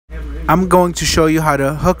I'm going to show you how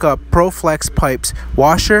to hook up Proflex pipes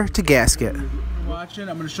washer to gasket. I'm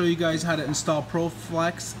going to show you guys how to install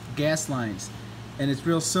Proflex gas lines, and it's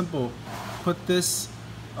real simple. Put this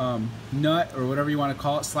nut or whatever you want to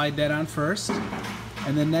call it, slide that on first,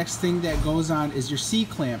 and the next thing that goes on is your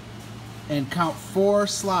C-clamp, and count 4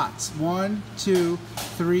 slots, 1, 2,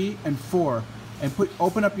 3, and 4, and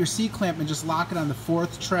open up your C-clamp and just lock it on the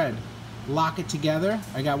 4th tread. Lock it together.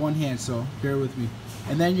 I got one hand, so bear with me.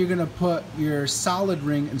 And then you're gonna put your solid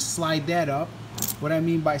ring and slide that up. What I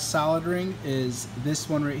mean by solid ring is this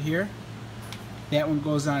one right here. That one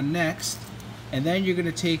goes on next. And then you're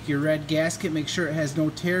gonna take your red gasket, make sure it has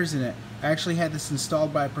no tears in it. I actually had this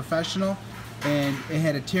installed by a professional and it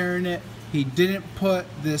had a tear in it. He didn't put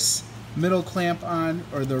this middle clamp on,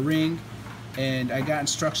 or the ring, and I got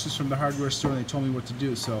instructions from the hardware store and they told me what to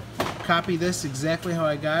do. So copy this exactly how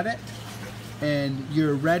I got it, and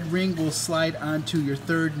your red ring will slide onto your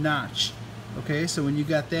 3rd notch. Okay, so when you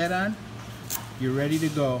got that on, you're ready to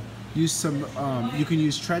go. Use some, you can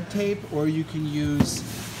use tread tape, or you can use,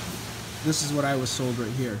 this is what I was sold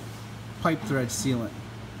right here, pipe thread sealant,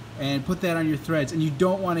 and put that on your threads. And you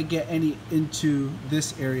don't want to get any into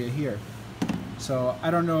this area here. So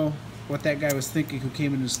I don't know what that guy was thinking who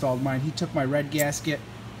came and installed mine. He took my red gasket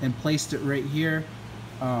and placed it right here.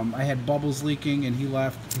 I had bubbles leaking and he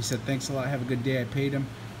left. He said, thanks a lot, have a good day. I paid him.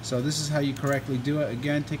 So this is how you correctly do it.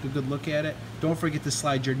 Again, take a good look at it. Don't forget to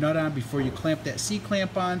slide your nut on before you clamp that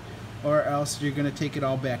C-clamp on, or else you're gonna take it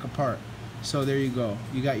all back apart. So there you go.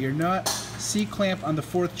 You got your nut, C-clamp on the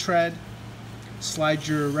 4th tread, slide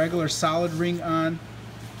your regular solid ring on,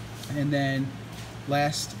 and then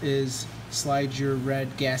last is slide your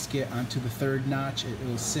red gasket onto the 3rd notch. It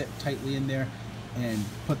will sit tightly in there, and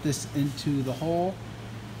put this into the hole.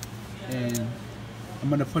 And I'm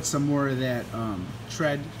going to put some more of that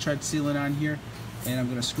tread sealant on here, and I'm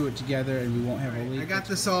going to screw it together and we won't have a leak. I got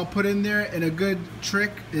this all put in there, and a good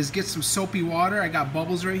trick is get some soapy water. I got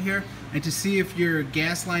bubbles right here, and to see if your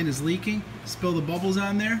gas line is leaking, spill the bubbles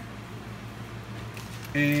on there,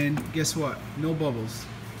 and guess what? No bubbles.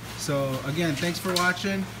 So again, thanks for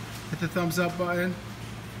watching. Hit the thumbs up button.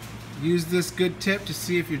 Use this good tip to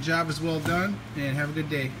see if your job is well done, and have a good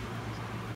day.